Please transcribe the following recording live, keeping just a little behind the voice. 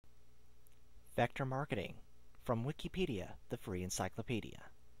Vector marketing from Wikipedia, the free encyclopedia.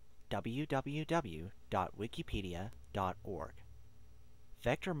 www.wikipedia.org.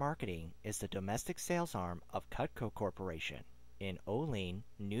 Vector marketing is the domestic sales arm of Cutco Corporation, an Olean,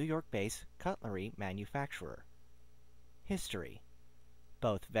 New York-based cutlery manufacturer. History.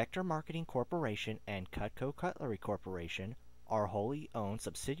 Both Vector Marketing Corporation and Cutco Cutlery Corporation are wholly owned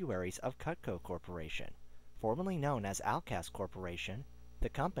subsidiaries of Cutco Corporation. Formerly known as Alcas Corporation, the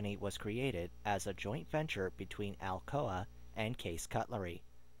company was created as a joint venture between Alcoa and Case Cutlery.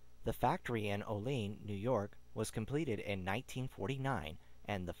 The factory in Olean, New York, was completed in 1949,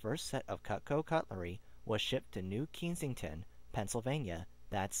 and the first set of Cutco cutlery was shipped to New Kensington, Pennsylvania,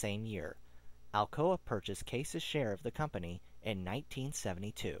 that same year. Alcoa purchased Case's share of the company in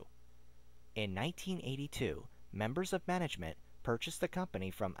 1972. In 1982, members of management purchased the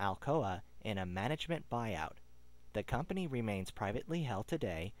company from Alcoa in a management buyout. The company remains privately held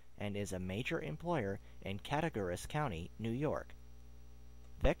today and is a major employer in Cataguras County, New York.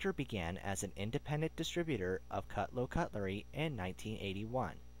 Vector began as an independent distributor of Cutco cutlery in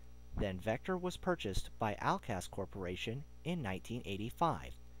 1981. Then Vector was purchased by Alcas Corporation in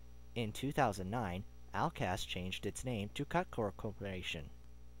 1985. In 2009, Alcas changed its name to Cutco Corporation.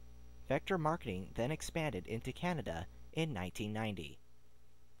 Vector marketing then expanded into Canada in 1990.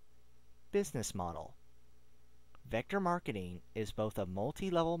 Business model. Vector marketing is both a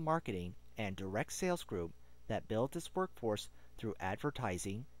multi-level marketing and direct sales group that builds its workforce through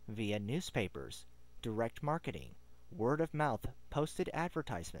advertising via newspapers, direct marketing, word-of-mouth posted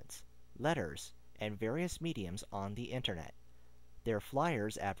advertisements, letters, and various mediums on the internet. Their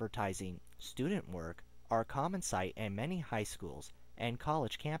flyers advertising student work are a common sight in many high schools and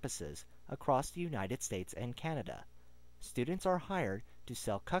college campuses across the United States and Canada. Students are hired to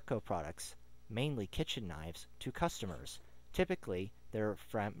sell Cutco products, mainly kitchen knives, to customers, typically their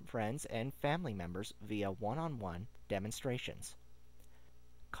friends and family members, via one-on-one demonstrations.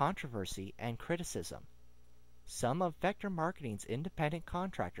 Controversy and criticism. Some of Vector Marketing's independent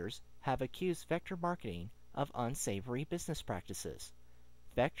contractors have accused Vector Marketing of unsavory business practices.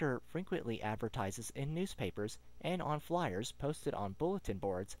 Vector frequently advertises in newspapers and on flyers posted on bulletin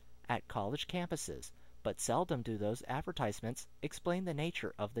boards at college campuses, but seldom do those advertisements explain the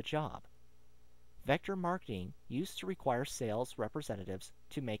nature of the job. Vector marketing used to require sales representatives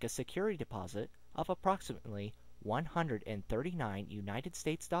to make a security deposit of approximately 139 United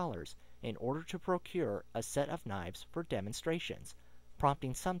States dollars in order to procure a set of knives for demonstrations,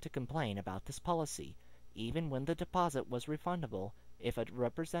 prompting some to complain about this policy, even when the deposit was refundable if a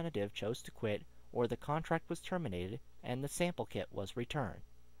representative chose to quit or the contract was terminated and the sample kit was returned.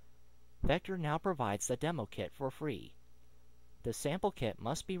 Vector now provides the demo kit for free. The sample kit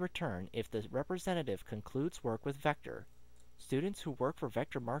must be returned if the representative concludes work with Vector. Students who work for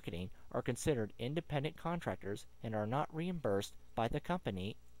Vector Marketing are considered independent contractors and are not reimbursed by the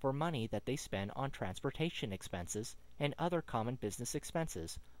company for money that they spend on transportation expenses and other common business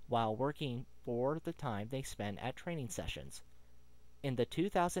expenses while working for the time they spend at training sessions. In the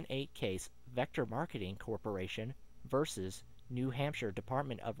 2008 case Vector Marketing Corporation versus New Hampshire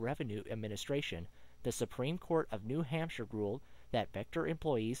Department of Revenue Administration, the Supreme Court of New Hampshire ruled that Vector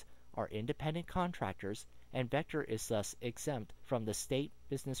employees are independent contractors and Vector is thus exempt from the state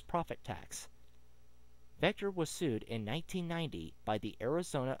business profit tax. Vector was sued in 1990 by the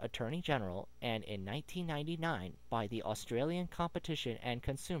Arizona Attorney General and in 1999 by the Australian Competition and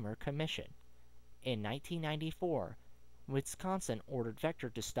Consumer Commission. In 1994, Wisconsin ordered Vector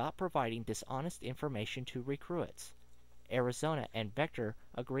to stop providing dishonest information to recruits. Arizona and Vector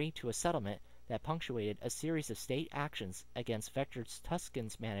agreed to a settlement that punctuated a series of state actions against Vector's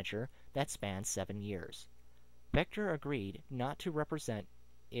Tuscans manager that spanned 7 years. Vector agreed not to represent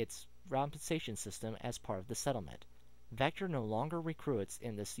its compensation system as part of the settlement. Vector no longer recruits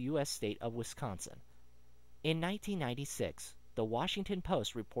in the U.S. state of Wisconsin. In 1996, the Washington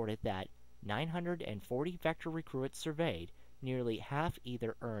Post reported that 940 Vector recruits surveyed, nearly half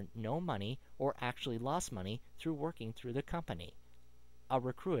either earned no money or actually lost money through working through the company. A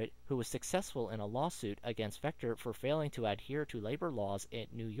recruit who was successful in a lawsuit against Vector for failing to adhere to labor laws in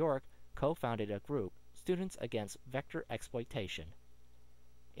New York co-founded a group, Students Against Vector Exploitation.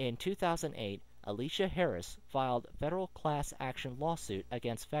 In 2008, Alicia Harris filed a federal class action lawsuit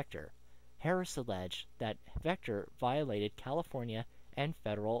against Vector. Harris alleged that Vector violated California and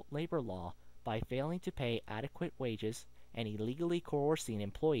federal labor law by failing to pay adequate wages and illegally coercing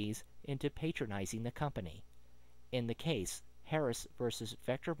employees into patronizing the company. In the case, Harris versus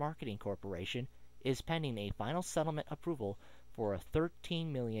Vector Marketing Corporation is pending a final settlement approval for $13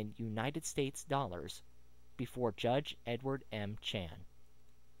 million United States dollars before Judge Edward M. Chan.